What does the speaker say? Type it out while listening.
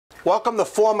Welcome to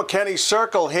 4 McKenney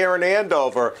Circle here in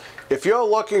Andover. If you're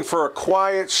looking for a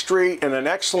quiet street in an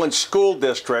excellent school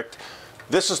district,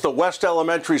 this is the West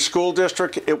Elementary School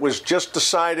District. It was just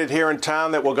decided here in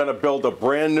town that we're going to build a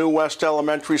brand new West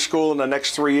Elementary School in the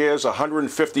next 3 years, a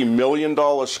 $150 million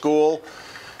school.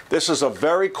 This is a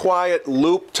very quiet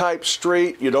loop type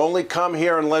street. You'd only come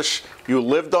here unless you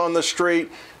lived on the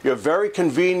street. You're very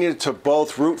convenient to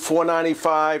both Route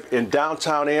 495 in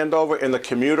downtown Andover and the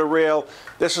commuter rail.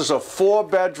 This is a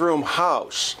 4-bedroom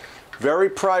house, very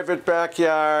private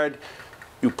backyard.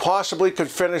 You possibly could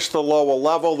finish the lower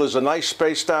level. There's a nice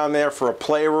space down there for a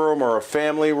playroom or a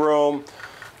family room.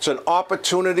 It's an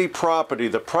opportunity property.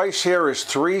 The price here is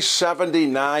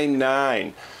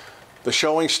 $379,900. The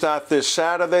showings start this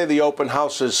Saturday. The open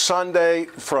house is Sunday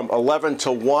from 11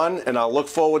 to 1, and I'll look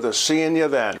forward to seeing you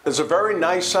then. There's a very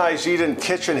nice size eat-in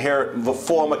kitchen here at the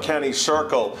 4 McKenney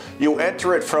Circle. You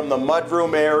enter it from the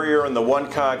mudroom area and the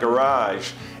one-car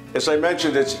garage. As I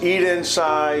mentioned, it's eat-in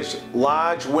size,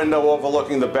 large window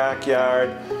overlooking the backyard,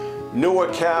 newer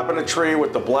cabinetry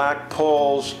with the black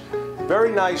pulls.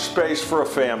 Very nice space for a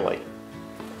family.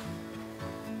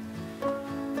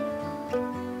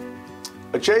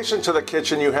 Adjacent to the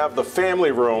kitchen, you have the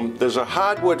family room. There's a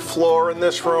hardwood floor in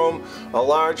this room, a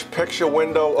large picture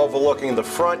window overlooking the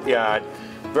front yard.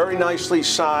 Very nicely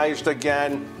sized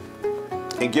again,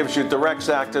 and gives you direct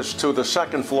access to the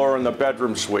second floor and the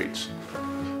bedroom suites.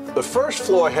 The first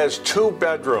floor has 2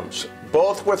 bedrooms,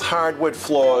 both with hardwood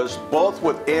floors, both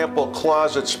with ample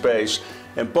closet space,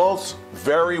 and both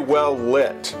very well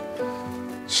lit.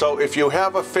 So if you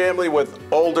have a family with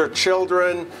older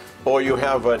children, or you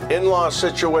have an in-law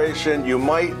situation, you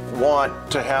might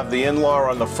want to have the in-law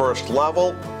on the first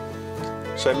level.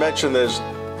 As I mentioned, there's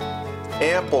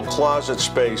ample closet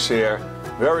space here,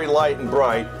 very light and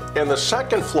bright. And the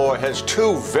second floor has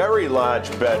 2 very large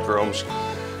bedrooms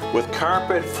with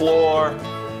carpet floor.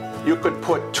 You could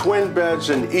put twin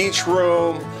beds in each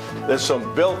room. There's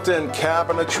some built-in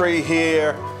cabinetry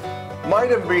here.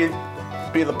 Might even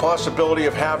be the possibility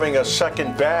of having a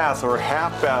second bath or a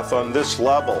half bath on this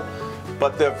level.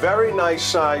 But they're very nice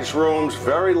sized rooms,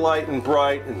 very light and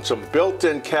bright, and some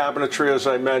built-in cabinetry, as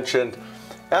I mentioned.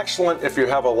 Excellent if you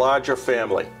have a larger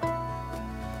family.